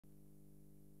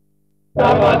Just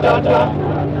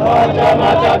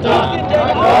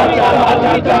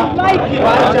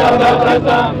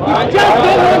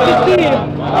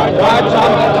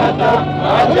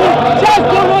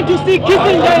don't want to see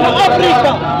kissing in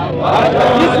Africa.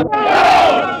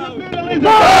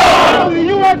 No!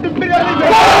 You want to be a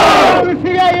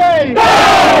CIA!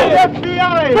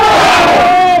 FBI!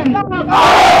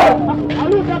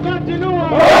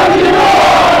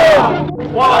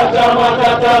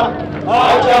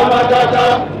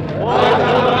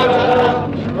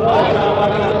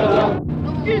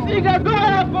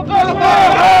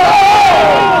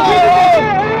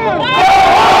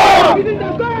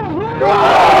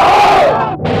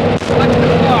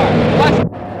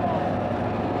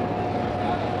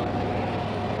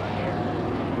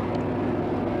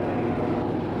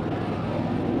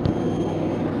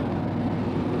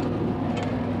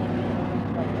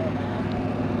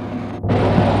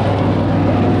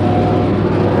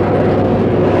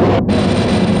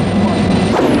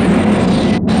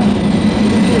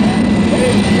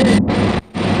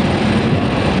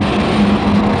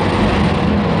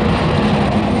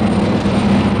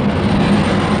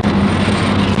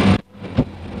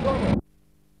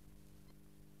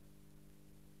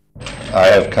 I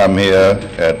have come here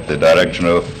at the direction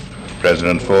of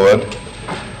President Ford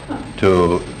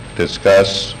to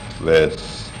discuss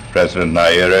with President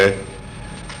Nyerere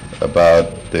about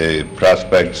the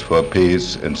prospects for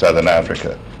peace in Southern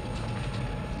Africa.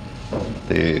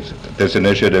 This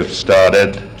initiative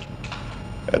started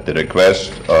at the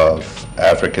request of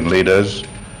African leaders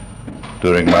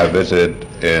during my visit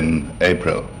in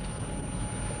April.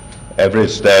 Every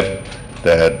step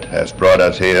that has brought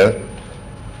us here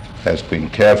has been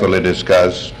carefully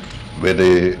discussed with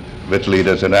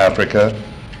leaders in Africa,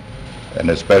 and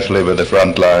especially with the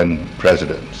frontline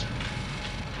presidents.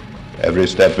 Every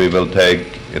step we will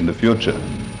take in the future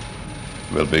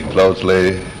will be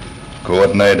closely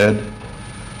coordinated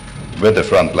with the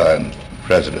frontline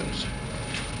presidents.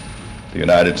 The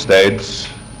United States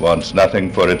wants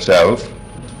nothing for itself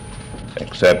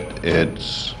except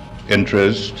its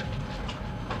interest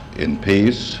in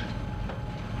peace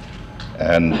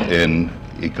and in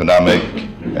economic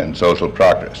and social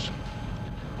progress.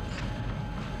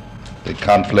 The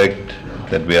conflict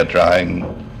that we are trying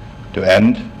to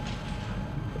end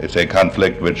is a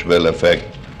conflict which will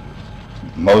affect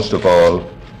most of all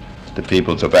the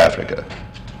peoples of Africa.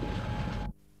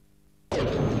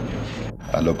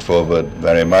 I look forward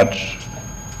very much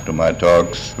to my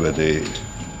talks with the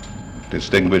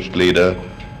distinguished leader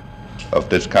of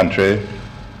this country,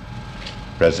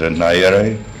 President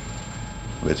Nyerere,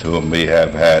 with whom we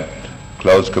have had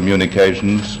close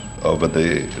communications over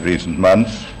the recent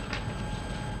months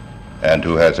and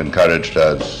who has encouraged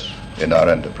us in our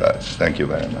enterprise. Thank you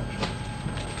very much.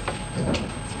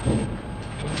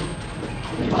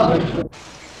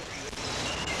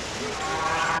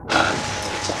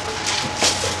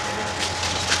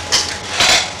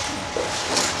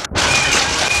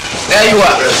 There you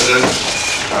are. President,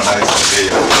 how nice to see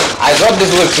you. I thought this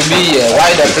was to be a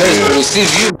wider place to receive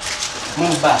you.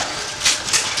 Move back.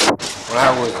 Well,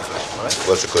 how was the flight? All right? It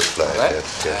was a good flight, Right?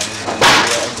 yes. Yes.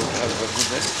 Have a good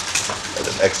rest? Had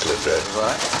an excellent rest. All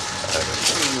right.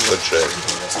 Good trade.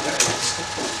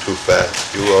 Too fast.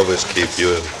 You always keep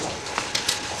your...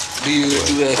 Do you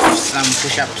do some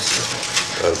push-ups?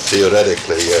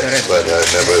 Theoretically, yes, but I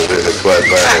never really quite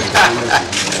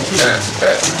managed.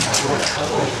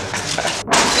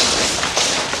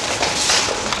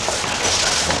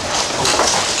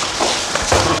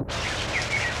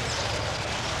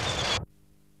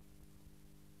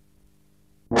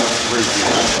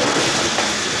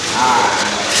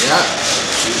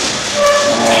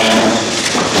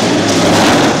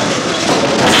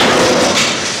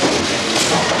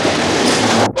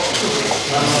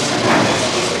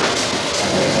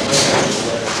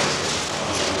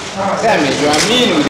 Damn it, you are mean.